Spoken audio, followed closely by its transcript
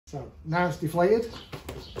So now it's deflated.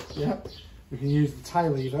 Yeah, we can use the tie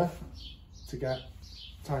lever to get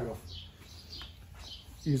the tie off.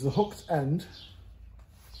 Use the hooked end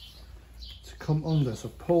to come under. So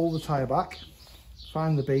pull the tie back,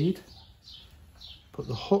 find the bead, put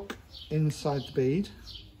the hook inside the bead,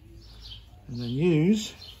 and then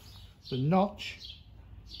use the notch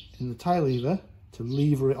in the tie lever to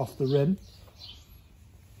lever it off the rim.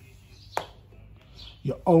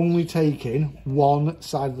 You're only taking one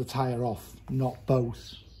side of the tyre off, not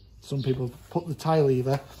both. Some people put the tie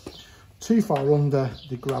lever too far under,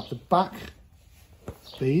 they grab the back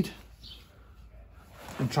bead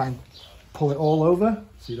and try and pull it all over,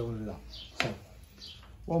 so you don't want to do that. So,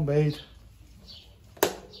 one bead,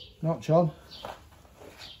 notch on,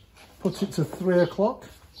 put it to 3 o'clock,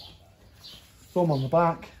 thumb on the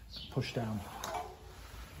back, push down.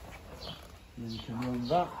 And then you can run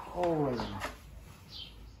that all the way around.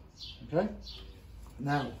 Okay,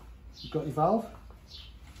 now you've got your valve,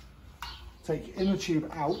 take your inner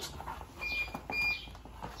tube out.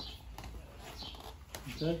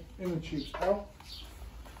 Okay, inner tube's out,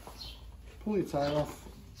 pull your tyre off,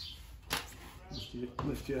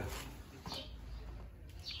 lift your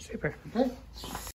Super. okay.